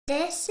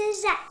This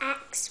is an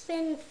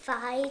X-Wing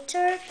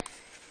fighter,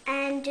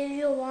 and do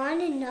you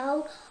want to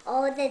know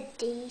all the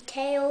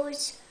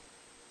details,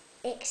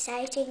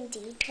 exciting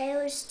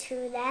details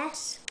to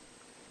this?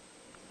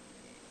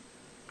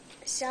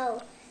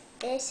 So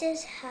this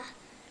is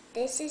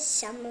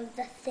some of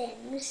the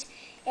things.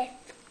 If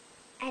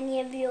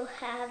any of you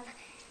have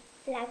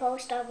Lego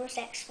Star Wars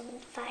X-Wing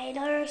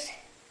fighters,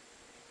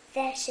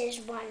 this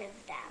is one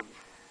of them.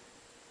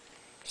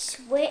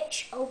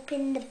 Switch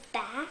open the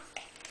back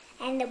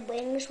and the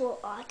wings will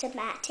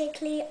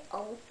automatically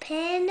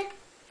open,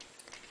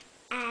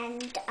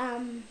 and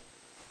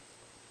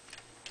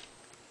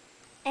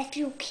if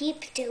you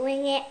keep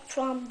doing it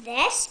from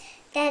this,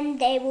 then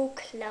they will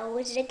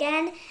close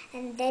again,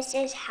 and this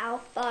is how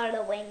far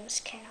the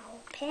wings can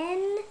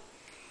open.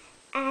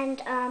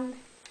 And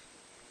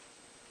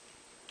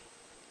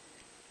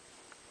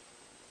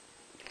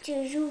do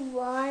you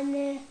want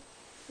to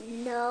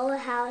know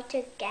how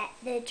to get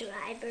the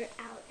driver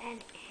out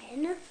and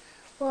in?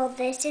 Well,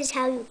 this is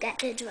how you get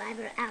the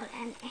driver out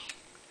and in.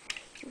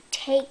 You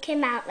take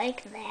him out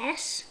like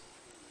this,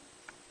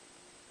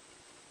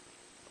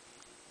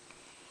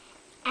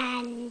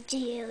 and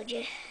you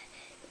just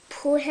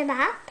pull him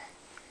up.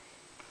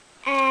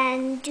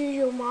 And do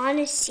you want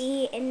to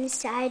see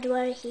inside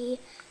where he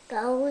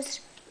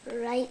goes?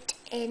 Right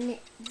in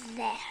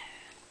there.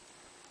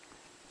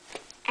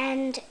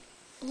 And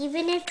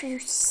even if you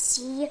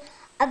see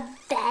a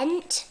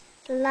vent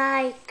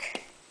like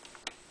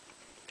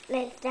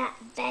that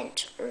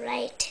vent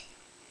right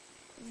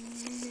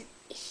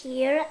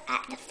here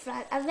at the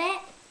front of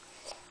it,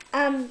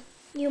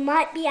 you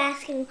might be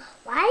asking,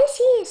 why is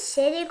he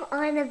sitting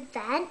on a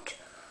vent?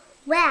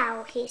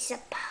 Well, he's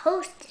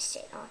supposed to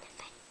sit on a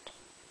vent.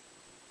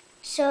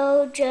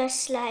 So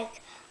just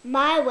like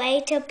my way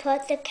to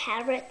put the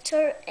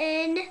character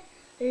in,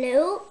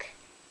 Luke,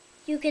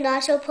 you can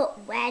also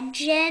put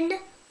Wedge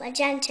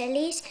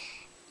Antilles.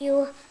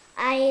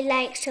 I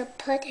like to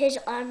put his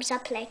arms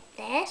up like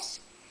this,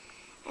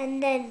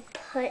 and then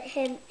put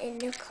him in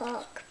the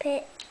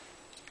cockpit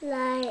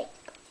like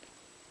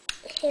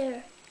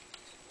here,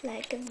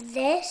 like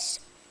this.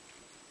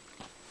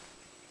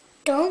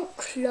 Don't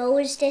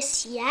close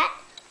this yet.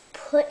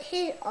 Put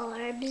his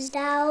arms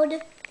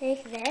down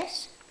like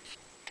this,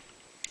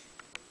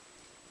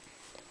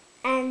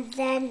 and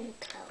then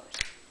close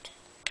it.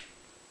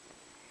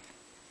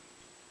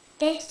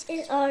 This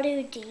is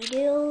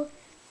R2-D2.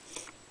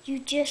 You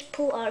just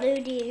pull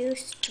R2-D2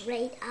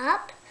 straight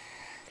up,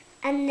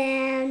 and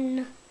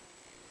then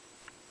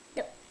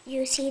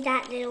you see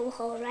that little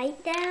hole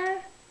right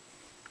there?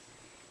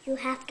 You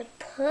have to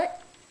put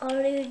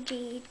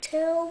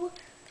R2-D2,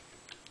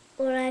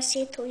 or as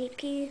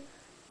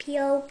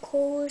C-3PO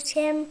calls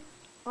him,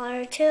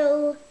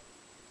 R2.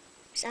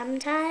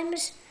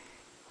 Sometimes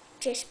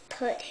just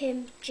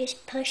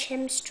push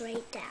him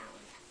straight down.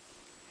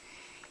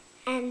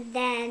 And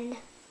then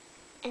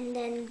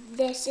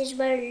this is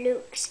where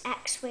Luke's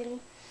X-Wing,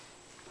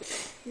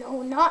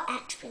 no, not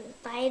X-Wing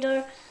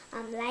fighter,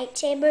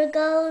 lightsaber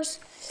goes,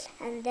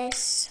 and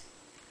this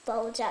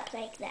folds up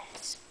like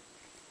this.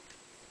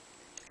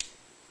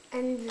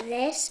 And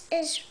this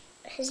is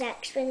his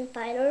X-Wing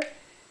fighter,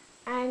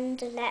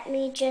 and let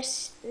me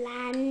just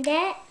land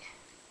it.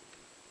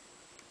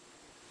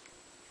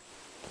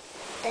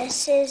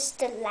 This is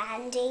the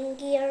landing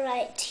gear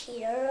right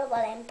here,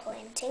 what I'm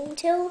pointing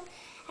to,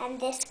 and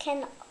this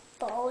can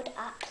fold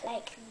up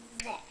like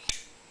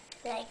this.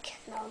 Like,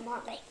 no,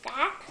 not like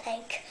that,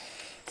 like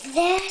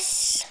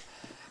this.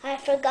 I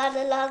forgot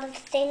a lot of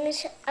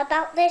things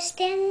about this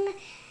thing,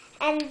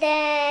 and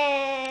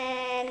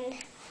then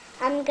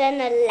I'm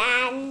gonna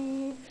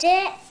land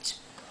it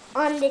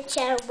on the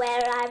chair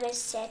where I was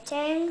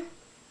sitting.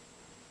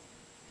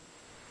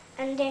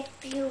 And if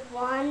you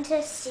want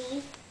to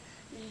see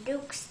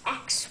Luke's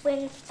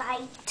X-Wing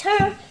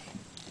fighter,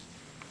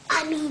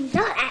 I mean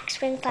not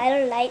X-Wing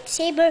fighter,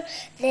 lightsaber,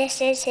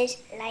 this is his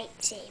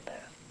lightsaber.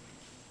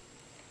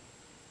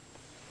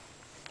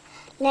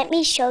 Let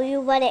me show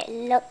you what it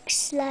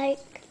looks like.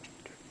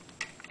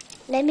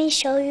 Let me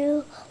show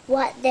you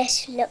what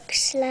this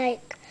looks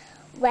like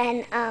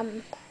when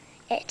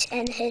it's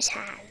in his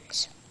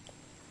hands.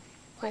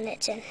 When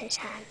it's in his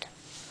hand.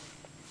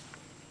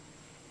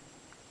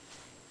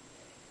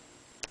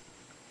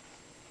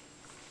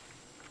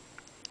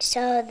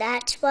 So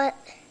that's what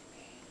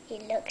he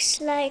looks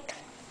like.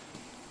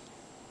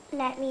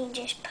 Let me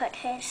just put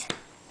his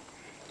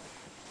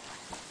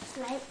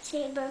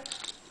lightsaber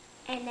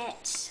in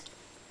its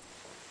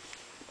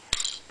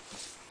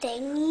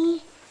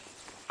thingy,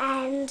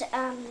 and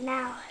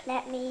now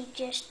let me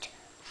just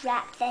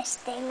wrap this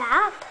thing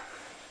up.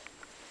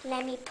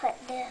 Let me put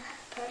the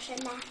person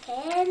back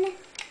in,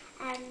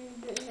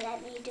 and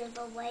let me do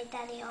the way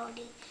that I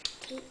already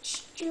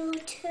teach you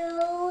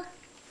to.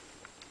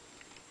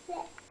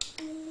 Let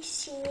me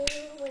see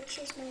which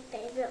is my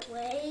favorite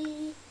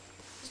way.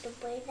 Is the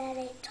way that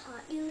I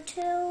taught you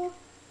to.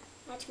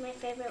 That's my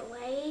favorite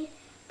way,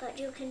 but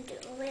you can do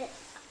it.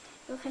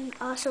 You can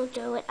also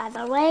do it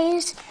other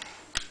ways.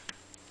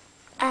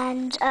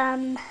 And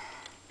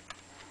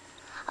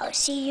I'll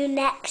see you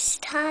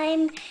next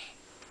time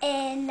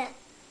in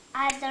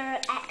other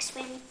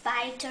X-Men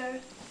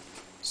Fighter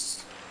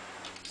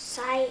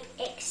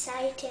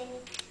exciting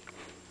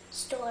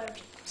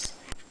stories.